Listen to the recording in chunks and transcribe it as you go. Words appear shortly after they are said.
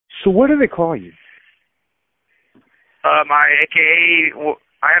So what do they call you? My AKA, well,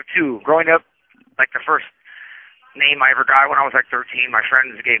 I have two. Growing up, like the first name I ever got when I was like 13, my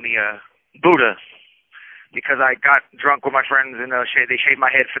friends gave me Buddha because I got drunk with my friends and they shaved my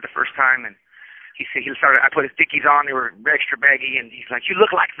head for the first time, and I put his dickies on, they were extra baggy, and he's like, "You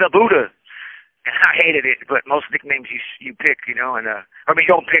look like the Buddha." And I hated it, but most nicknames you pick, you know, and I mean,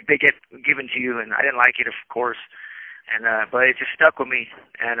 you don't pick, they get given to you, and I didn't like it, of course, and but it just stuck with me,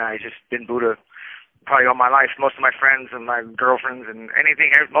 and I just been Buddha probably all my life. Most of my friends and my girlfriends and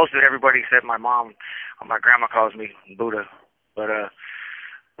most of everybody except my mom or my grandma calls me Buddha. But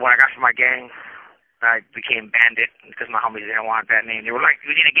when I got to my gang, I became Bandit because my homies didn't want that name. They were like,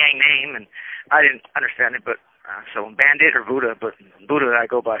 "We need a gang name," and I didn't understand it, but so Bandit or Buddha, but Buddha I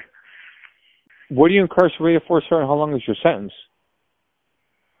go by. What are you incarcerated for, sir, and how long is your sentence?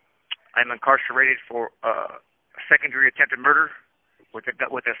 I'm incarcerated for second-degree attempted murder with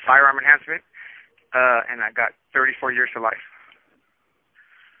a firearm enhancement, and I got 34 years to life.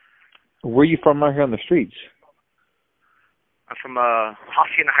 Where are you from out here on the streets? I'm from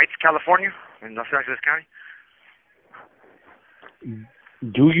Hacienda Heights, California, in Los Angeles County.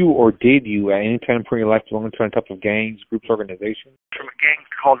 Do you or did you at any time in your life belong to any type of gangs, groups, organizations? From a gang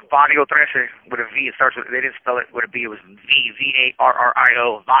called Barrio 13 with a V. It starts with, they didn't spell it with a B. It was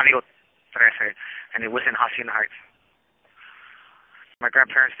V-A-R-R-I-O, Barrio 13, and it was in Hacienda Heights. My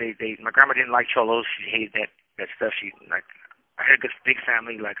grandparents, my grandma didn't like cholos. She hated that stuff. I had a good big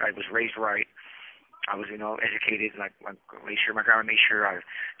family. Like, I was raised right. I was, educated. Like, my grandma made sure I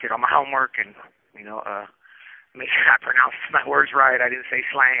did all my homework and, make sure I pronounced my words right. I didn't say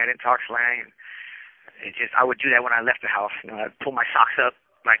slang. I didn't talk slang. And I would do that when I left the house. I'd pull my socks up,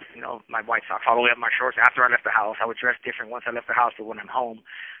 like, my white socks all the way up my shorts. After I left the house, I would dress different once I left the house, but when I'm home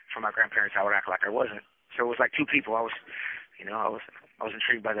from my grandparents, I would act like I wasn't. So it was like two people. I was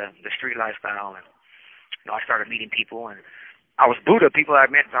intrigued by the street lifestyle, and I started meeting people, and I was Buddha. People I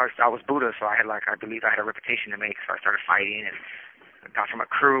met, I was Buddha, so I believed I had a reputation to make. So I started fighting, and I got from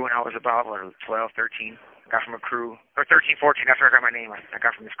a crew when I was about 12, 13. Got from a crew, or 13, 14. That's where I got my name. I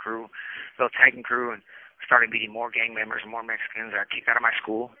got from this crew, little tagging crew, and started meeting more gang members and more Mexicans. I kicked out of my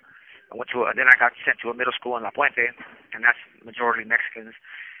school. Then I got sent to a middle school in La Puente, and that's majority Mexicans.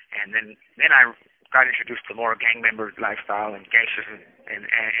 And then I got introduced to more gang member lifestyle and gangsters and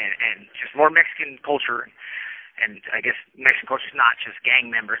just more Mexican culture. And I guess Mexican culture is not just gang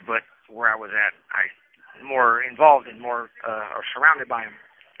members, but where I was at, I more involved and more or surrounded by them.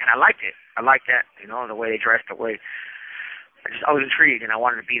 And I liked it. I liked that, the way they dressed, the way I was intrigued, and I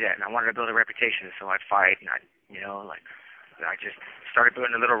wanted to be that, and I wanted to build a reputation. So I'd fight, and I just started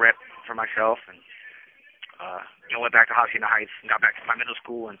building a little rep for myself, and went back to Hacienda Heights and got back to my middle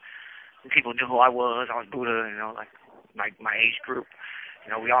school, and people knew who I was. I was Buddha, like my age group.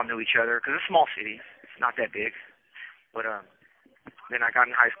 We all knew each other because it's a small city. It's not that big. But then I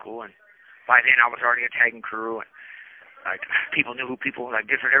got in high school, and by then I was already a tagging crew, and like people knew who people like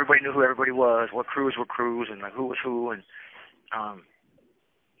different. Everybody knew who everybody was, what crews were crews, and like who was who. And I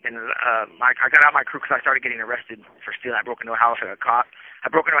got out of my crew because I started getting arrested for stealing. I broke into a house. I got caught.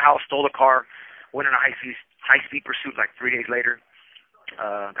 I broke into a house, stole a car, went on a high speed pursuit. Like 3 days later,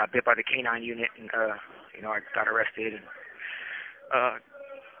 got bit by the canine unit, and I got arrested. And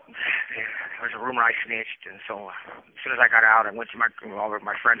there was a rumor I snitched, and so as soon as I got out, I went to all of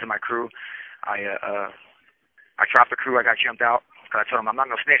my friends and my crew. I dropped the crew. I got jumped out because I told them I'm not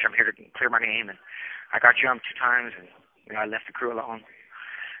no snitch. I'm here to clear my name, and I got jumped 2 times, and I left the crew alone.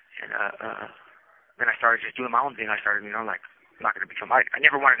 And then I started just doing my own thing. I started, like not going to become. I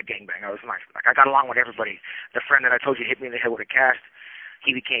never wanted a gangbang. I was nice. Like I got along with everybody. The friend that I told you hit me in the head with a cast,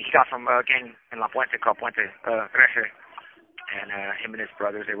 he got from a gang in La Puente called Puente 13, and him and his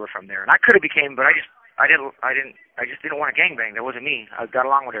brothers, they were from there. And I could have became, but I just didn't want a gangbang. That wasn't me. I got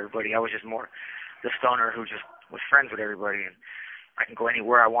along with everybody. I was just more the stoner who just was friends with everybody, and I can go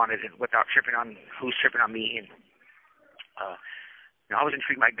anywhere I wanted and without tripping on who's tripping on me. And I was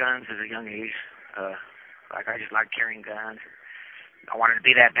intrigued by guns at a young age. I just liked carrying guns. I wanted to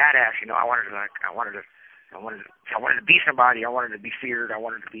be that badass. I wanted to be somebody. I wanted to be feared. I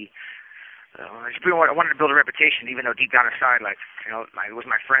wanted to be. I wanted to build a reputation, even though deep down inside, it was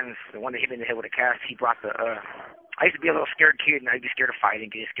my friends. The one that hit me in the head with a cast, he brought the. I used to be a little scared kid, and I'd be scared of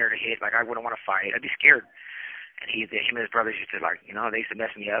fighting, get scared of hit. Like I wouldn't want to fight. I'd be scared. And him and his brothers used to they used to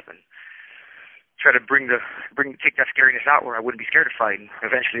mess me up and try to take that scariness out where I wouldn't be scared of fighting.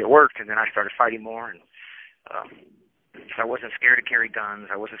 Eventually it worked, and then I started fighting more, and so I wasn't scared to carry guns.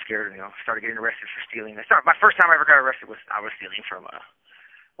 I wasn't scared, started getting arrested for stealing. My first time I ever got arrested was I was stealing from a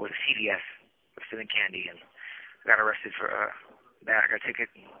CVS. I was stealing candy, and I got arrested for bad. I got a ticket.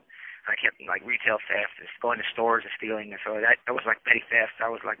 I kept like retail theft, and going to stores and stealing, and so that was like petty theft.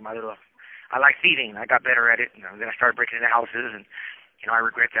 That was like my little. I like thieving. I got better at it, and then I started breaking into houses, and I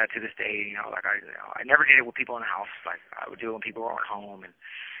regret that to this day. Like I never did it with people in the house. Like I would do it when people were at home, and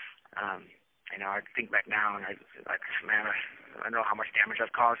I think back now, and man, I know how much damage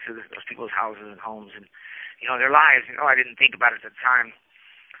I've caused to those people's houses and homes, and their lives. I didn't think about it at the time,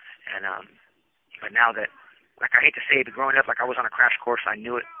 and but now that, like, I hate to say it, but growing up, like, I was on a crash course. I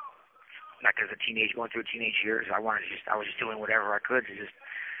knew it. Like, as a teenage, going through teenage years, I was just doing whatever I could to just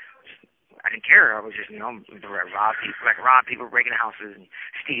I didn't care. I was just, rob people, break into houses and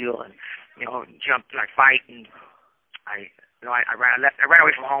steal and, jump, like, fight. And I ran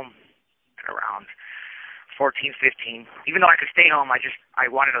away from home at around 14, 15. Even though I could stay home, I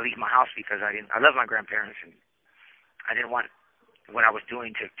wanted to leave my house because I love my grandparents, and I didn't want what I was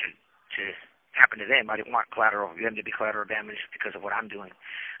doing to happen to them. I didn't want them to be collateral damage because of what I'm doing.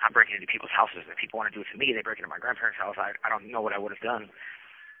 I'm breaking into people's houses. If people want to do it to me, they break into my grandparents' house. I don't know what I would have done.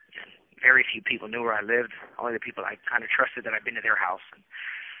 And very few people knew where I lived. Only the people I kind of trusted that I'd been to their house. And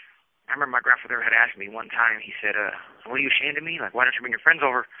I remember my grandfather had asked me one time, he said, "What are you ashamed of me? Like, why don't you bring your friends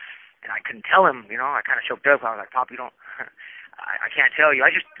over?" And I couldn't tell him, I kind of choked up. I was like, "Pop, you don't, I can't tell you." I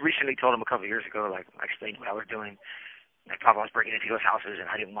just recently told him a couple of years ago, like, I explained what I was doing. Like, Papa, I was breaking into people's houses, and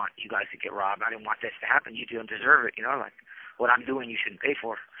I didn't want you guys to get robbed. I didn't want this to happen. You don't deserve it, like, what I'm doing you shouldn't pay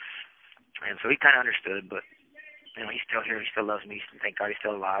for. And so he kind of understood, but, he's still here. He still loves me. Thank God he's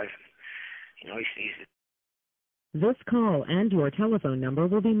still alive. He sees it. This call and your telephone number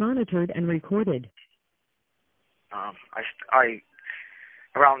will be monitored and recorded. Around,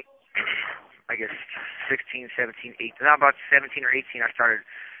 I guess, 16, 17, 18, about 17 or 18, I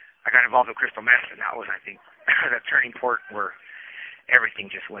got involved with crystal meth, and that was, I think, the turning point where everything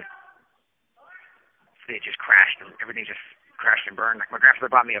just went. It just crashed, and everything just crashed and burned. Like, my grandfather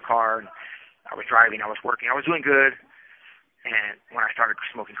bought me a car, and I was driving, I was working, I was doing good. And when I started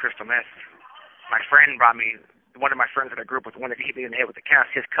smoking crystal meth, my friend brought me, one of my friends that I grew up with, the one that hit me in the head with the cast,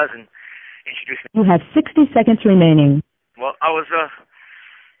 his cousin introduced me. You have 60 seconds remaining. Well, I was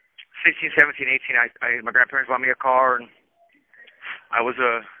 16, 17, 18. My grandparents bought me a car, and I was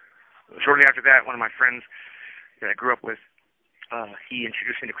shortly after that, one of my friends that I grew up with, he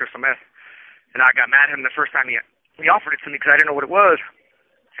introduced me to crystal meth, and I got mad at him the first time he offered it to me because I didn't know what it was,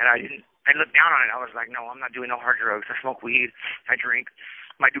 and I looked down on it. I was like, no, I'm not doing no hard drugs. I smoke weed, I drink,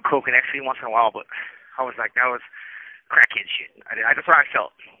 might do coke and ecstasy once in a while, but I was like, that was crackhead shit. That's what I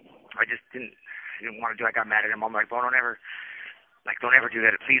felt. I just didn't want to do it. I got mad at him. I'm like, don't ever do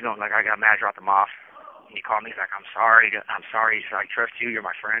that. Please don't. Like, I got mad, dropped him off. And he called me. He's like, I'm sorry. He said, I trust you. You're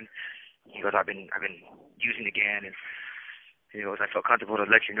my friend. He goes, I've been using again, and he goes, I felt comfortable to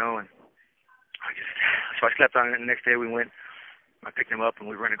let you know. And so I slept on it. And the next day we went. I picked him up, and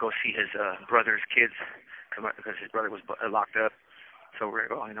we were going to go see his brother's kids come up because his brother was locked up. So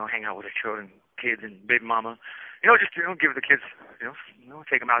we're going to go, hang out with his children, kids, and big mama. Just give the kids,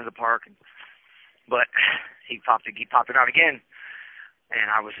 take them out of the park. But he popped it out again,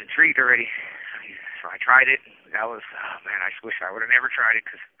 and I was intrigued already. So I tried it. That was, man, I wish I would have never tried it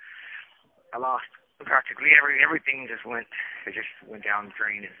because I lost practically everything. It just went down the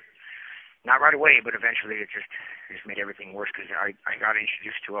drain. And not right away, but eventually it just made everything worse because I got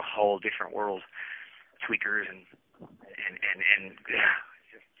introduced to a whole different world, tweakers and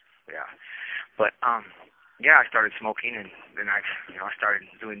yeah. But I started smoking, and then I started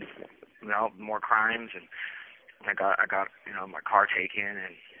doing more crimes, and I got my car taken,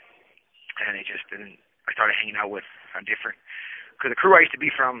 and I started hanging out with a different, because the crew I used to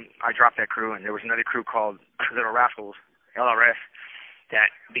be from, I dropped that crew, and there was another crew called Little Rascals, LRS, that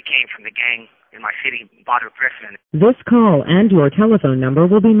became from the gang in my city, Bottle President. This call and your telephone number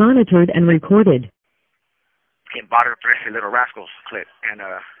will be monitored and recorded. In Bottle President, Little Rascals clip, and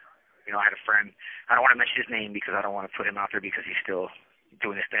I had a friend. I don't want to mention his name because I don't want to put him out there because he's still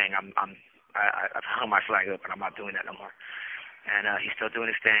doing his thing. I've hung my flag up, and I'm not doing that no more. And he's still doing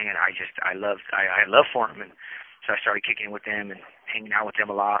his thing, and I had love for him, and so I started kicking with them and hanging out with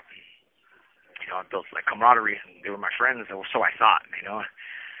them a lot. I built like camaraderie, and they were my friends, or so I thought. I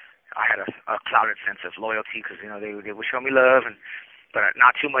had a clouded sense of loyalty because they would show me love, but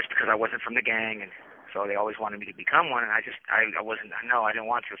not too much because I wasn't from the gang, and so they always wanted me to become one, and I wasn't. No, I didn't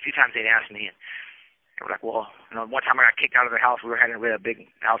want to. A few times they'd ask me, and they were like, well, one time I got kicked out of their house. We were having a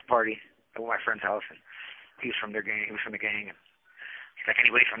big house party at my friend's house, and he was from their gang. He was from the gang, and he's like,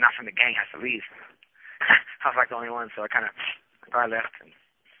 anybody not from the gang has to leave. I was like the only one, so I left, and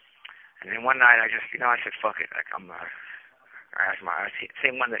then one night I said, fuck it. Like, I asked the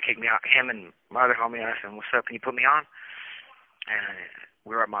same one that kicked me out, him and my other homie, I asked him, what's up, can you put me on? And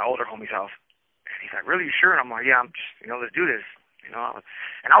we were at my older homie's house. And he's like, really, you sure? And I'm like, yeah, I'm just, let's do this. And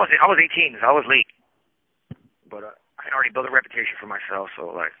I was 18, so I was late. But I had already built a reputation for myself,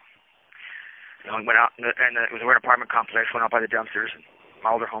 so like, I went out, and it was an apartment complex, went out by the dumpsters, and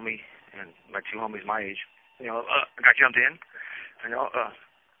my older homie and my two homies my age, I got jumped in, 13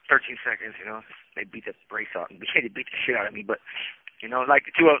 seconds, they beat the brakes out, and they beat the shit out of me, but, like,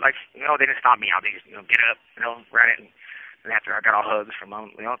 the two, they didn't stop me out, they just, get up, ran it, and after I got all hugs from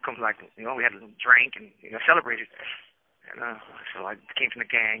them, it comes like, we had a drink and, celebrated, and so I came from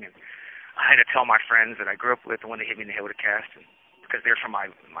the gang, and I had to tell my friends that I grew up with, the one that hit me in the head with a cast, and because they're from my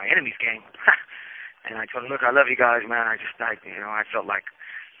enemy's gang. And I told them, look, I love you guys, man. I felt like,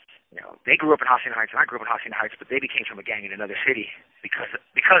 they grew up in Hacienda Heights, and I grew up in Hacienda Heights, but they became from a gang in another city because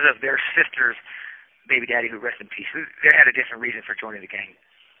of their sister's baby daddy, who rest in peace. They had a different reason for joining the gang.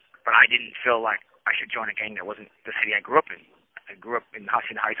 But I didn't feel like I should join a gang that wasn't the city I grew up in. I grew up in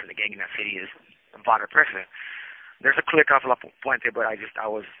Hacienda Heights, and the gang in that city is Vader Presa. There's a clique off La Puente, but I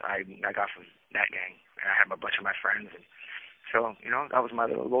got from that gang, and I had a bunch of my friends, and so, that was my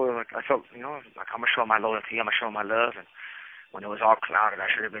little loyal. Like, I felt, like, I'm going to show my loyalty, I'm going to show my love. And when it was all clouded,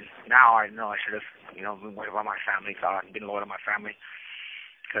 I should have been, now I know I should have, been worried about my family thought and been loyal to my family.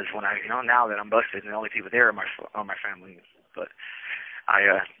 Because when I, now that I'm busted, and the only people there are my family. But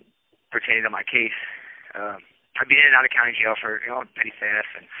I pertaining to my case, I've been in and out of county jail for, petty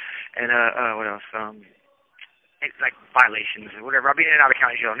theft and what else? It's like violations or whatever. I've been in and out of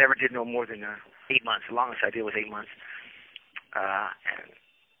county jail. Never did no more than 8 months. The longest I did was 8 months. And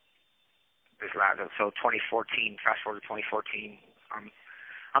this last, so 2014, fast forward to 2014,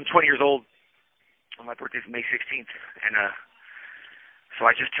 I'm 20 years old. My birthday's May 16th, and so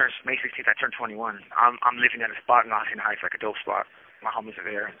I just turned May 16th. I turned 21. I'm living at a spot in Hacienda Heights, like a dope spot. My homies are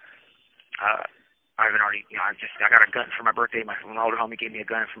there. I haven't already, I got a gun for my birthday. My older homie gave me a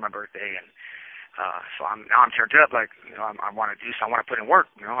gun for my birthday, and so now I'm turned up. Like, I want to do so. I want to put in work.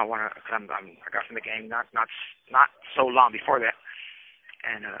 I got from the gang not so long before that,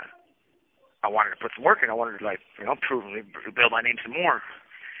 and I wanted to put some work in. I wanted to prove and build my name some more.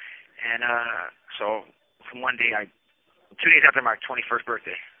 And so from one day, 2 days after my 21st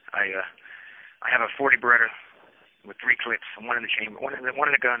birthday, I have a 40 Beretta with 3 clips, and one in the chamber, one in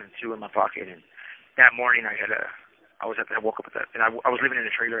the gun, and 2 in my pocket. And that morning, I woke up at that, and I was living in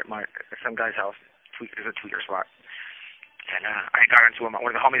a trailer at some guy's house. There's a tweaker spot, and I got into him.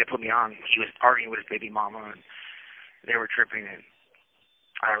 One of the homies that put me on, he was arguing with his baby mama, and they were tripping. And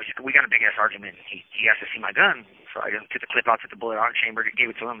we got a big ass argument. He asked to see my gun, so I just took the clip out, took the bullet out of the chamber,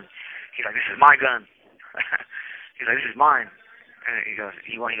 gave it to him. And he's like, "This is my gun." He's like, "This is mine." And he goes,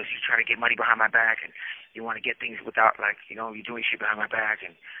 "You trying to get money behind my back, and you want to get things without, you're doing shit behind my back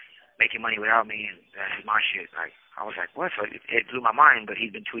and making money without me, and that is my shit." I was like, what? So it blew my mind, but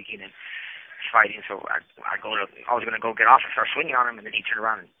he'd been tweaking and fighting, so I was going to go get off and start swinging on him, and then he turned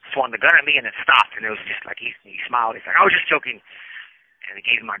around and swung the gun at me, and it stopped, and it was just like, he smiled. He's like, "I was just joking," and he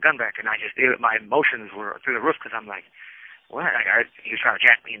gave me my gun back, and my emotions were through the roof, because I'm like, what? He was trying to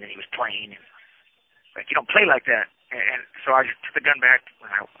jack me, and then he was playing, and you don't play like that. And so I just took the gun back.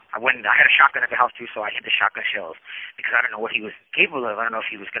 I went. I had a shotgun at the house too, so I hit the shotgun shells because I don't know what he was capable of. I don't know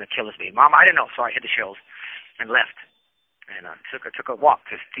if he was going to kill his baby mom. I didn't know, so I hit the shells and left. And took a walk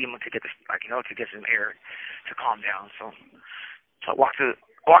to see him, to get this, to get some air to calm down. So I walked to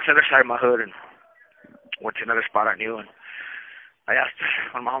the other side of my hood and went to another spot I knew. And I asked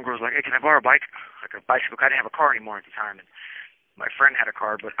one of my homegirls, like, "Hey, can I borrow a bike? Like a bicycle?" I didn't have a car anymore at the time. And my friend had a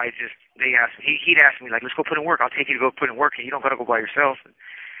car, but he'd asked me, like, "Let's go put in work. I'll take you to go put in work, and you don't got to go by yourself."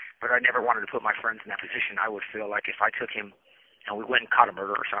 But I never wanted to put my friends in that position. I would feel like if I took him and we went and caught a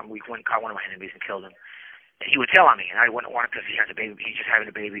murder or something, we went and caught one of my enemies and killed him, and he would tell on me, and I wouldn't want it because he has a baby. He's just having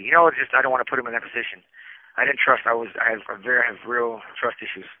a baby. I don't want to put him in that position. I didn't trust. I have real trust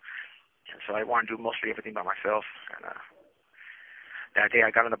issues, and so I wanted to do mostly everything by myself. And that day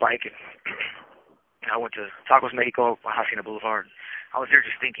I got on the bike and I went to Tacos Mexico on Hacienda Boulevard. I was there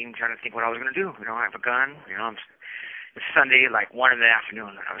just trying to think what I was going to do. I have a gun. It's Sunday, like 1 in the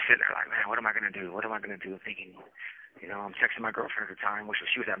afternoon. I was sitting there like, man, what am I going to do? What am I going to do? Thinking, I'm texting my girlfriend at the time,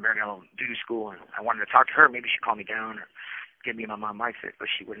 she was at Marinello Duty School, and I wanted to talk to her. Maybe she'd call me down or give me my mom mic fit, but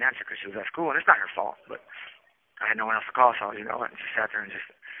she wouldn't answer because she was at school, and it's not her fault. But I had no one else to call, so I just sat there and just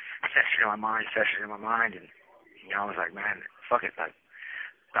festered in my mind, and I was like, man, fuck it. I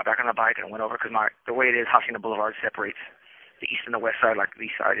got back on the bike and I went over because the way it is, Hacienda Boulevard separates the east and the west side. Like the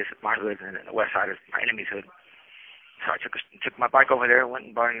east side is my hood, and then the west side is my enemy's hood. So I took my bike over there,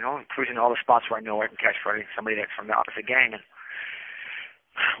 went and cruising all the spots where I know I can catch somebody that's from the opposite gang, and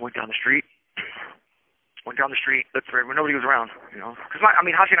went down the street. Went down the street, looked for everyone. Nobody was around, you know. Because,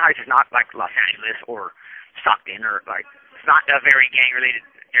 Hacienda Heights is not like Los Angeles or Stockton or, like, it's not a very gang-related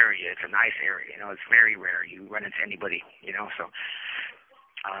area. It's a nice area, you know. It's very rare you run into anybody, you know. So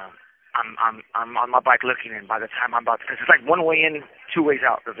I'm on my bike looking, and by the time I'm about to, it's like one way in, two ways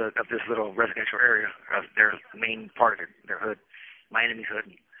out of this little residential area of their main part of their hood, my enemy's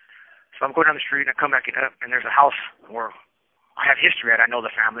hood. So I'm going down the street, and I come back up, and there's a house where I have history at. I know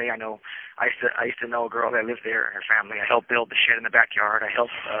the family. I used to know a girl that lived there and her family. I helped build the shed in the backyard. I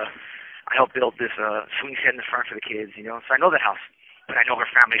helped build this swing set in the front for the kids, you know. So I know the house, but I know her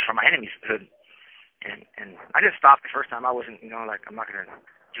family from my enemy's hood. And I just stopped the first time. I wasn't, you know, like, I'm not gonna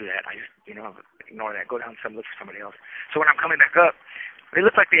do that. I just, you know, ignore that. Go down some, look for somebody else. So when I'm coming back up, it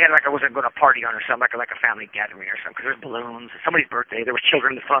looked like they had, like, I wasn't going to party on or something, like a family gathering or something, because there's balloons, somebody's birthday, there was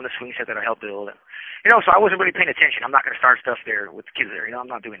children in the front of the swing set that I helped build. And, you know, so I wasn't really paying attention. I'm not going to start stuff there with the kids there. You know, I'm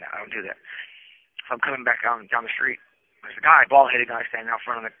not doing that. I don't do that. So I'm coming back down the street. There's a guy, bald-headed guy, standing out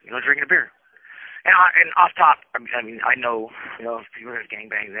front of the, you know, drinking a beer. And off top, I mean, I know, you know, if people are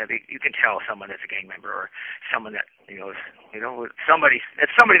gangbangs, you can tell someone that's a gang member or someone that, you know, somebody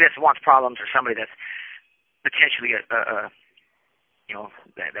that wants problems or somebody that's potentially you know,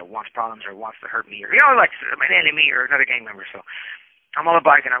 that wants problems or wants to hurt me, or, you know, like an enemy or another gang member. So I'm on the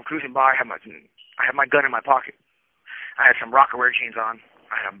bike and I'm cruising by. I have my gun in my pocket. I had some Rockaware jeans on.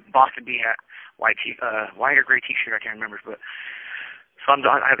 I had a Boston B hat, white or gray T-shirt. I can't remember, but so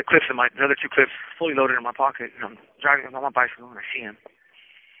I have the clips the other two clips fully loaded in my pocket. And I'm driving on my bicycle and I see him,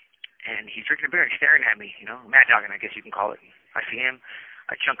 and he's drinking a beer and staring at me. You know, mad dogging, I guess you can call it. I see him.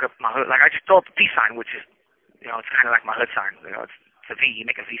 I chunk up my hood, like I just throw up the peace sign, which is, you know, it's kind of like my hood sign. You know, it's a V. You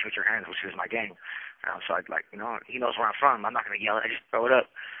make a V with your hands, which is my gang. So I'd like, you know, he knows where I'm from. I'm not gonna yell it. I just throw it up.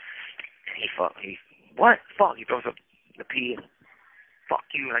 And what? Fuck. He throws up the P. And, fuck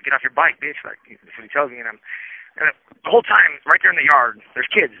you. And I get off your bike, bitch. Like, that's what he tells me. And the whole time, right there in the yard, there's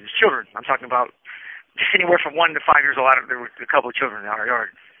kids, there's children. I'm talking about just anywhere from 1 to 5 years old. There were a couple of children in our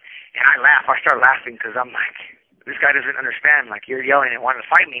yard. And I laugh. I start laughing because I'm like, this guy doesn't understand. Like, you're yelling and wanting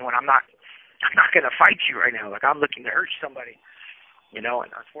to fight me when I'm not gonna fight you right now. Like, I'm looking to hurt somebody. You know,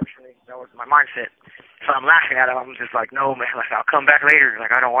 and unfortunately, that was my mindset. So I'm laughing at him. I'm just like, no, man. Like, I'll come back later.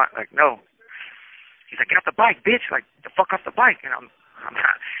 Like, I don't want. Like, no. He's like, get off the bike, bitch. Like, the fuck off the bike. And I'm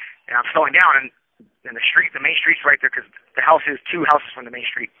not. And I'm slowing down. And the main street's right there because the house is 2 houses from the main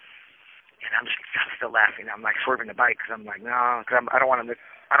street. And I'm still laughing. I'm like swerving the bike because I'm like, no, because I don't want him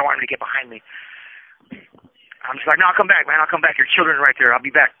to get behind me. I'm just like, no, I'll come back, man. I'll come back. Your children are right there. I'll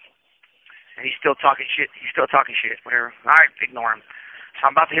be back. And he's still talking shit. Whatever. All right, ignore him. So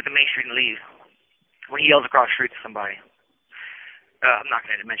I'm about to hit the main street and leave when he yells across the street to somebody. I'm not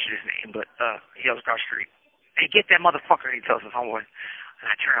going to mention his name, but he yells across the street, hey, get that motherfucker, and he tells his homeboy. And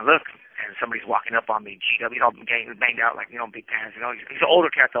I turn and look, and somebody's walking up on me. GW, he's all banged out, like, you know, big pants. You know, he's an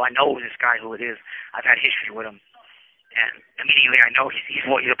older cat, though. I know this guy who it is. I've had history with him. And immediately I know he's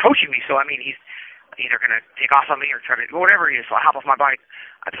approaching me. So, I mean, he's either going to take off on me or try to, whatever he is. So I hop off my bike.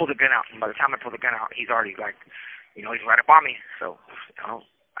 I pull the gun out. And by the time I pull the gun out, he's already, like, you know, he's right up on me. So, you know,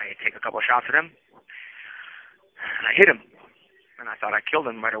 I take a couple of shots at him. And I hit him. And I thought I killed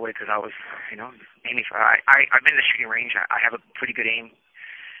him right away because I was, you know, aiming for, I've been in the shooting range. I have a pretty good aim.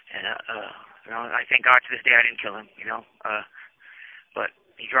 And, you know, I thank God to this day I didn't kill him, you know. But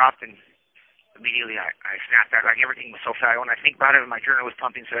he dropped and immediately I snapped out. Like, everything was so fast. When I think about it, my adrenaline was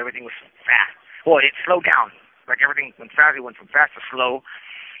pumping, so everything was fast. Well, it slowed down. Like, everything went fast. It went from fast to slow.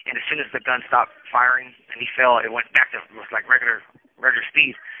 And as soon as the gun stopped firing and he fell, it went back to like regular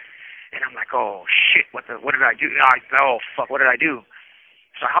speed. And I'm like, oh shit, what did I do? Oh fuck, what did I do?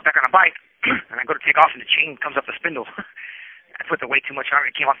 So I hop back on a bike and I go to take off, and the chain comes up the spindle. I put the weight too much on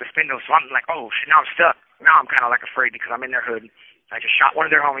it. It came off the spindle, so I'm like, oh shit, now I'm stuck. Now I'm kind of like afraid because I'm in their hood. I just shot one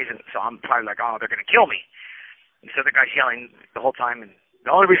of their homies, and so I'm probably like, oh, they're gonna kill me. And so the guy's yelling the whole time, and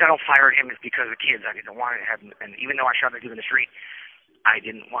the only reason I don't fire at him is because of the kids. I didn't want to have, and even though I shot the dude in the street, I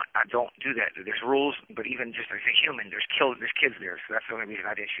don't do that. There's rules, but even just as a human, there's kids there, so that's the only reason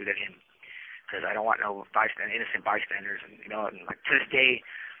I didn't shoot at him, because I don't want no innocent bystanders, and you know, and like to this day,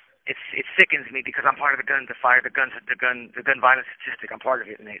 it sickens me because I'm part of the gun violence statistic. I'm part of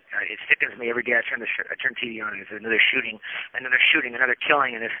it, and it sickens me every day. I turn TV on, and it's another shooting, another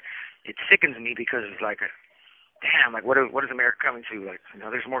killing, and it sickens me because it's like, damn, like what is America coming to? Like, you know,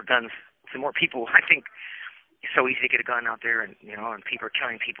 there's more guns, some more people. I think it's so easy to get a gun out there, and you know, and people are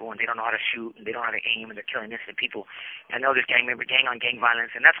killing people, and they don't know how to shoot, and they don't know how to aim, and they're killing innocent people. I know there's gang on gang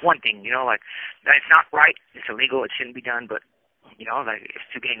violence, and that's one thing, you know, like that it's not right, it's illegal, it shouldn't be done, but you know, like if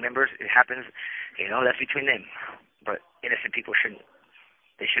 2 gang members, it happens, you know, that's between them. But innocent people shouldn't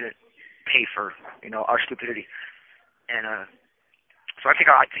pay for, our stupidity. And so I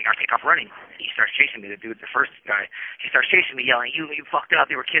take off running. He starts chasing me. The first guy, he starts chasing me, yelling, "You fucked up.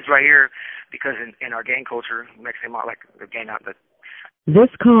 There were kids right here," because in our gang culture, Mexican, like the gang out, but.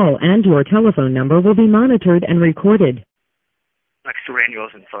 This call and your telephone number will be monitored and recorded. Like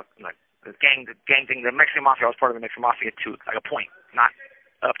sureños and like the gang thing. The Mexican mafia, I was part of the Mexican mafia to like a point, not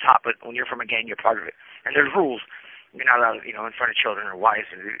up top, but when you're from a gang, you're part of it. And there's rules. You're not allowed, in front of children or wives.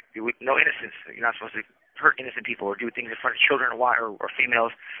 No innocence. You're not supposed to hurt innocent people or do things in front of children or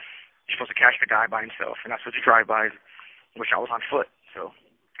females. You're supposed to catch the guy by himself. You're not supposed to drive by, which I was on foot. So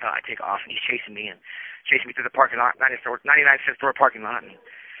I take off, and he's chasing me through the parking lot, 99-cent store parking lot. And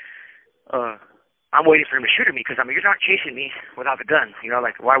I'm waiting for him to shoot at me because, you're not chasing me without the gun.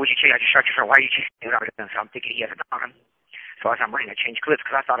 Like, why would you chase? I just shot your friend. Why are you chasing me without a gun? So I'm thinking he has a gun on him. So as I'm running, I change clips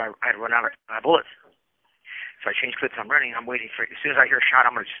because I thought I had run out of bullets. So I change clips. I'm running. I'm waiting for it. As soon as I hear a shot,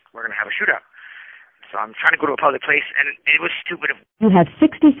 we're going to have a shootout. So I'm trying to go to a public place, and it was stupid. You have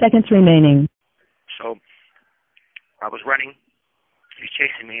 60 seconds remaining. So I was running. He's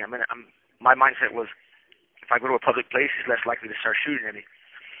chasing me. My mindset was, if I go to a public place, he's less likely to start shooting at me.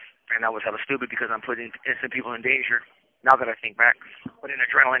 And that was hella stupid because I'm putting innocent people in danger. Now that I think back, but in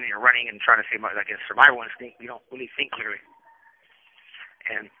adrenaline, you're running and trying to save survival instinct. You don't really think clearly.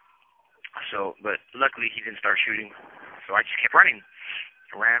 And so, but luckily he didn't start shooting. So I just kept running.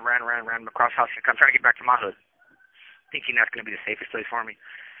 Ran across house. I'm trying to get back to my hood, thinking that's going to be the safest place for me.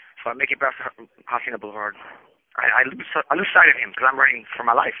 So I make it back to Hacienda Boulevard. I lose sight of him because I'm running for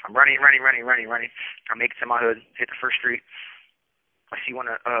my life. I'm running. I make it to my hood, hit the first street. I see one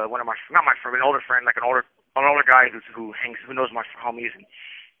of my, not my friend, an older friend, like an older guy who knows my homies, and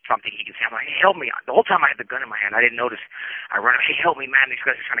so I'm thinking he can say, I'm like, "Hey, help me!" The whole time I had the gun in my hand, I didn't notice. I run up, "Hey, help me, man! These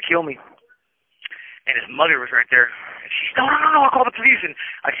guys are trying to kill me." And his mother was right there. And she's, "No, I'll call the police." And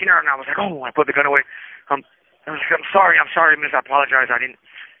I seen her, and I was like, "Oh!" I put the gun away. I was like, I'm sorry, miss. I apologize. I didn't,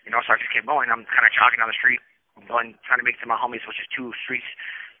 So I just kept going. I'm kind of jogging down the street, trying to make it to my homies, which is two streets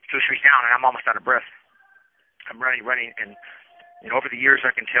down, and I'm almost out of breath. I'm running, and over the years,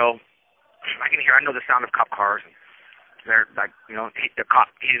 I can tell. I know the sound of cop cars. And they're like, the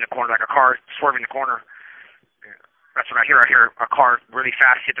cop hitting the corner, like a car swerving the corner. That's what I hear. I hear a car really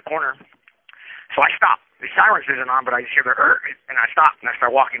fast hit the corner. So I stop. The sirens isn't on, but I just hear the and I stop, and I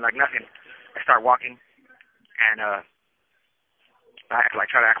start walking like nothing. I start walking, and I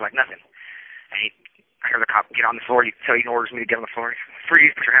try to act like nothing. And I hear the cop get on the floor. He orders me to get on the floor.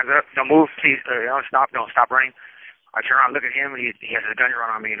 "Freeze! Put your hands up! Don't move, please! Stop! Don't stop running!" I turn around, look at him, and he has a gun run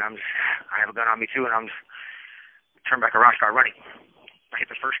on me, and I have a gun on me too, and I'm just turn back around, start running. I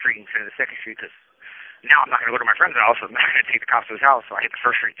hit the first street instead of the second street because now I'm not going to go to my friend's house. I'm not going to take the cops to his house. So I hit the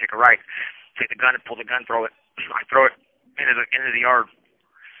first street, take a right, take the gun, and pull the gun, throw it. I throw it into the yard.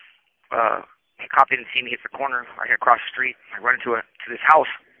 The cop didn't see me hit the corner. I hit across the street. I run to this house,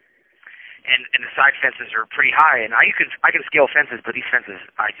 and the side fences are pretty high, and I can scale fences, but these fences,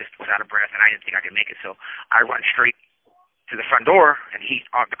 I just was out of breath, and I didn't think I could make it. So I run straight to the front door, and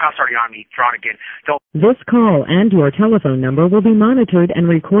the cop's already on me, drawn again. This call and your telephone number will be monitored and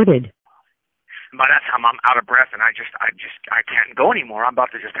recorded. By that time, I'm out of breath, and I can't go anymore. I'm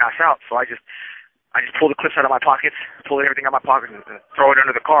about to just pass out. So I just pull the clips out of my pockets, pull everything out of my pockets, and throw it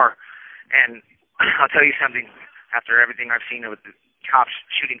under the car. And I'll tell you something. After everything I've seen with the cops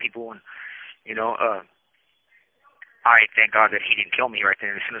shooting people, and I thank God that he didn't kill me right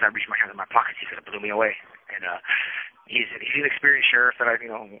there. As soon as I reached my hands in my pockets, he could have blew me away. And he's an experienced sheriff that I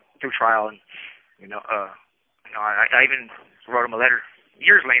through trial, and I even wrote him a letter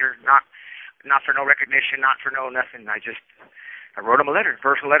years later, not for no recognition, not for no nothing. I wrote him a letter,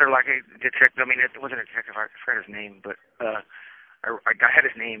 personal letter, like a detective. I mean, it wasn't a detective. I forgot his name, but I had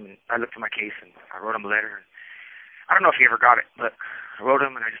his name, and I looked at my case, and I wrote him a letter. I don't know if he ever got it, but I wrote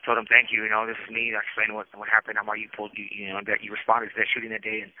him, and I just told him, "Thank you. This is me." I explained what happened, and why you pulled, that you responded to that shooting that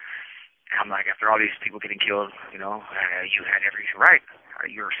day. And I'm like, after all these people getting killed, you had every right.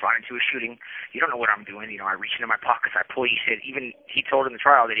 You're responding to a shooting. You don't know what I'm doing. I reach into my pockets. I pull. He said, even he told in the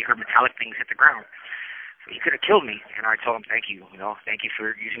trial that he heard metallic things hit the ground. So he could have killed me, and I told him, "Thank you. Thank you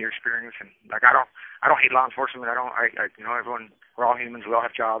for using your experience." And like, I don't hate law enforcement. Everyone, we're all humans. We all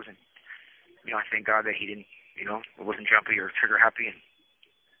have jobs, and I thank God that he didn't. It wasn't jumpy or trigger happy, and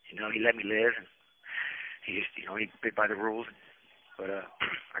he let me live, and he just he bit by the rules. But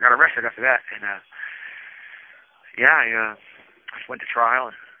I got arrested after that, and I went to trial,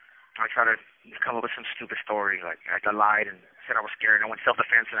 and I tried to come up with some stupid story, like I lied and said I was scared, and I went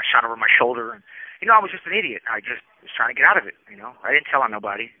self-defense, and I shot over my shoulder, and I was just an idiot. I just was trying to get out of it. I didn't tell on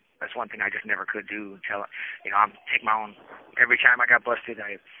nobody. That's one thing I just never could do. I'm take my own. Every time I got busted,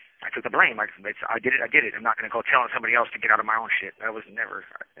 I I took the blame. I did it. I did it. I'm not going to go telling somebody else to get out of my own shit. That was never.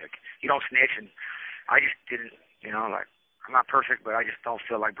 Like, you don't snitch, and I just didn't. You know, like I'm not perfect, but I just don't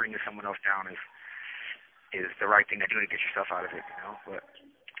feel like bringing someone else down is the right thing to do to get yourself out of it. You know, but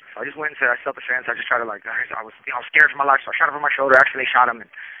so I just went and said I self-defense. I just tried to I was scared for my life, so I shot over my shoulder. Actually, they shot him,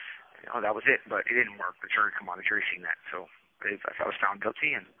 and that was it. But it didn't work. The jury seen that, so I was found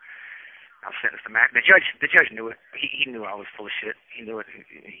guilty and. I was sentenced to max. The judge knew it. He knew I was full of shit. He knew it.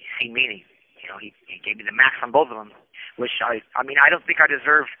 He seen me. And he gave me the max on both of them, which I don't think I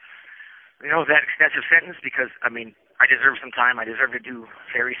deserved, that extensive sentence because I deserve some time. I deserve to do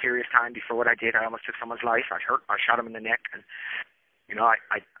very serious time before what I did. I almost took someone's life. I shot him in the neck, and I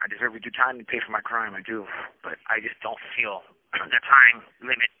deserve to do time and pay for my crime. I do, but I just don't feel the time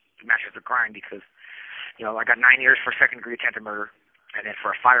limit matches the crime because I got 9 years for second-degree attempted murder. And then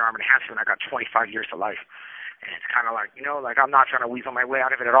for a firearm enhancement, I got 25 years to life. And it's kind of like, I'm not trying to weasel my way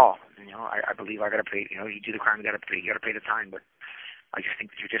out of it at all. I believe I got to pay, you do the crime, you got to pay the time. But I just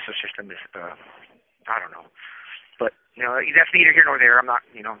think the judicial system is, I don't know. But, that's neither here nor there. I'm not,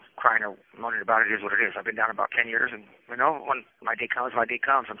 crying or moaning about it. It is what it is. I've been down about 10 years. And, when my day comes,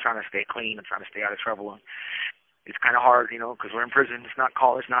 I'm trying to stay clean. I'm trying to stay out of trouble. And it's kind of hard, because we're in prison. It's not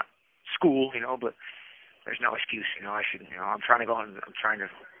college, not school, but there's no excuse, I'm trying to go and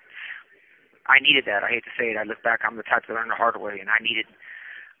I needed that. I hate to say it. I look back, I'm the type to learn the hard way, and I needed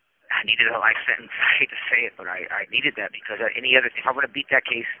a life sentence. I hate to say it, but I needed that because if I would have beat that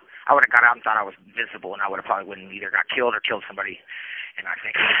case, I would have got out and thought I was invincible, and I would have probably wouldn't either got killed or killed somebody. And I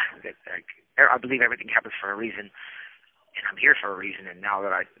think that I believe everything happens for a reason, and I'm here for a reason. And now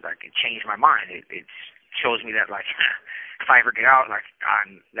that I can change my mind, it shows me that if I ever get out,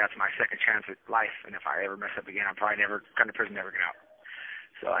 that's my second chance at life. And if I ever mess up again, I'm probably never come to prison, never get out.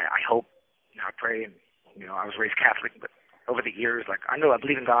 So I hope, I pray, and I was raised Catholic, but over the years, I know I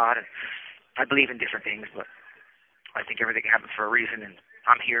believe in God, and I believe in different things, but I think everything happens for a reason, and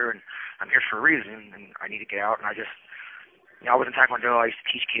I'm here for a reason, and I need to get out. And I was in Taekwondo. I used to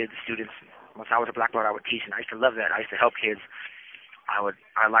teach kids, students. Once I was a black belt, I would teach, and I used to love that. I used to help kids.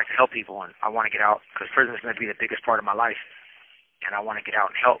 I like to help people, and I want to get out because prison is going to be the biggest part of my life, and I want to get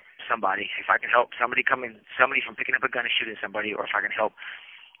out and help somebody. If I can help somebody from picking up a gun and shooting somebody, or if I can help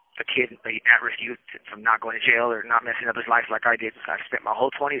a kid, at-risk youth, from not going to jail or not messing up his life like I did. I spent my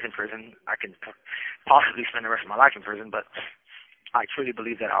whole 20s in prison. I can possibly spend the rest of my life in prison, but I truly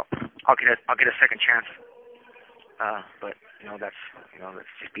believe that I'll get a second chance. But that's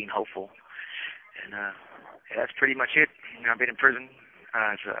just being hopeful. And that's pretty much it. I've been in prison.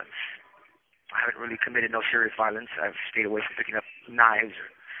 I haven't really committed no serious violence. I've stayed away from picking up knives.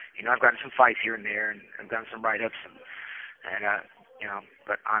 I've gotten some fights here and there, and I've done some write-ups.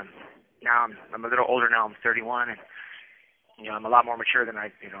 But I'm a little older now. I'm 31, and I'm a lot more mature than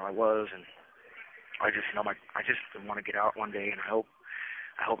I was. And I just want to get out one day, and I hope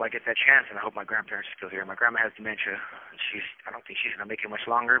I get that chance, and I hope my grandparents are still here. My grandma has dementia, and I don't think she's going to make it much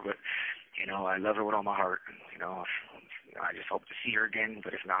longer, but, I love her with all my heart. And, I just hope to see her again,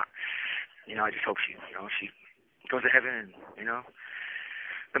 but if not, I just hope she goes to heaven, and,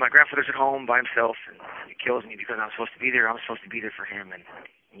 but my grandfather's at home by himself, and it kills me because I'm supposed to be there. I'm supposed to be there for him, and,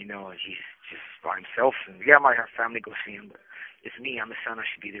 he's just by himself. And, yeah, my family goes see him, but it's me. I'm his son. I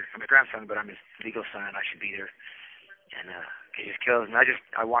should be there. I'm a grandson, but I'm his legal son. I should be there. And it just kills me.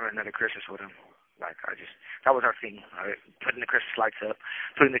 I wanted another Christmas with him. That was our thing. Putting the Christmas lights up,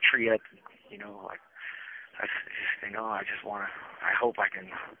 putting the tree up. I just want to. I hope I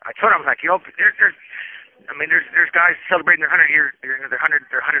can. I told him there's guys celebrating their 100-year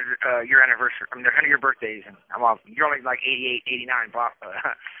anniversary. Their 100-year birthdays, and you're only 88, 89, Bob.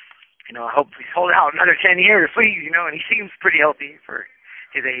 I hope he's hold out another 10 years, please. And he seems pretty healthy for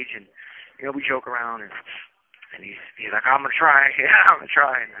his age, and we joke around and. And he's like, I'm gonna try. Yeah, I'm gonna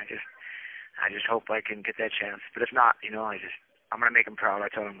try. And I just hope I can get that chance. But if not, I'm gonna make him proud.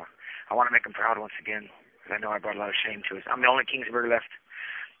 I told him I want to make him proud once again because I know I brought a lot of shame to us. I'm the only Kingsburg left.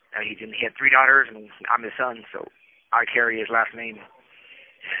 He had 3 daughters, and I'm his son, so I carry his last name,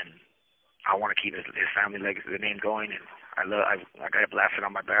 and I want to keep his family legacy, the name going. And I got it blasted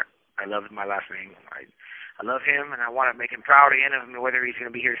on my back. I love my last name. I love him, and I want to make him proud again, whether he's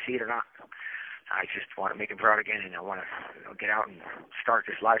gonna be here to see it or not. I just want to make him proud again, and I want to get out and start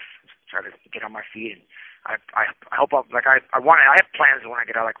this life, try to get on my feet. And I hope I have plans when I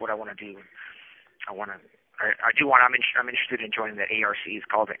get out, what I want to do. I'm interested in joining the ARC. It's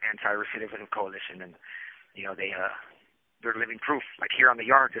called the Anti-Recidivism Coalition, and they're living proof. Here on the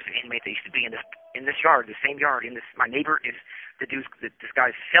yard, there's an inmate that used to be in this yard, the same yard. My neighbor is this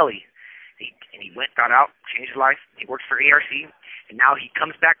guy's cellie, And he went, got out, changed his life. He works for ARC, and now he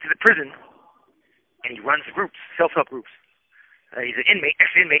comes back to the prison, and he runs groups, self-help groups. He's an inmate,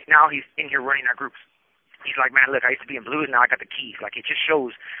 ex-inmate. Now he's in here running our groups. He's like, man, look, I used to be in blues, now I got the keys. Like, it just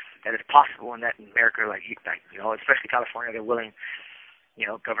shows that it's possible, and that in America, like you know, especially California, they're willing. You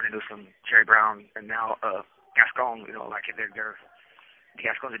know, Governor Newsom, Jerry Brown, and now Gascon. You know, like the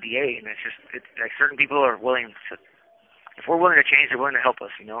Gascon's a DA, and it's like certain people are willing to. If we're willing to change, they're willing to help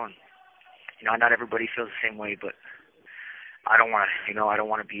us. You know, and you know, not everybody feels the same way, but I don't want to. You know, I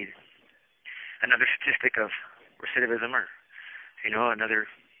don't want to be another statistic of recidivism or, you know, another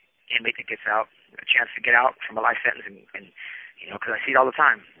inmate that gets out, a chance to get out from a life sentence, and you know, because I see it all the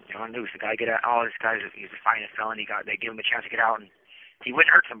time. You know, on news, the guy get out. Oh, this guy's he's a fine felon. They give him a chance to get out, and he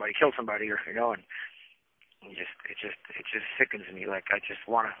wouldn't hurt somebody, kill somebody, or you know, and it just sickens me. Like I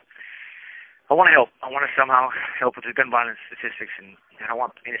want to help. I want to somehow help with the gun violence statistics, and I don't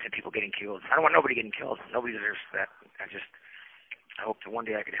want innocent people getting killed. I don't want nobody getting killed. Nobody deserves that. I hope that one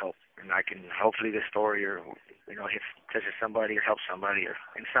day I can help, and I can hopefully this story or you know touches somebody or helps somebody or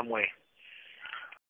in some way.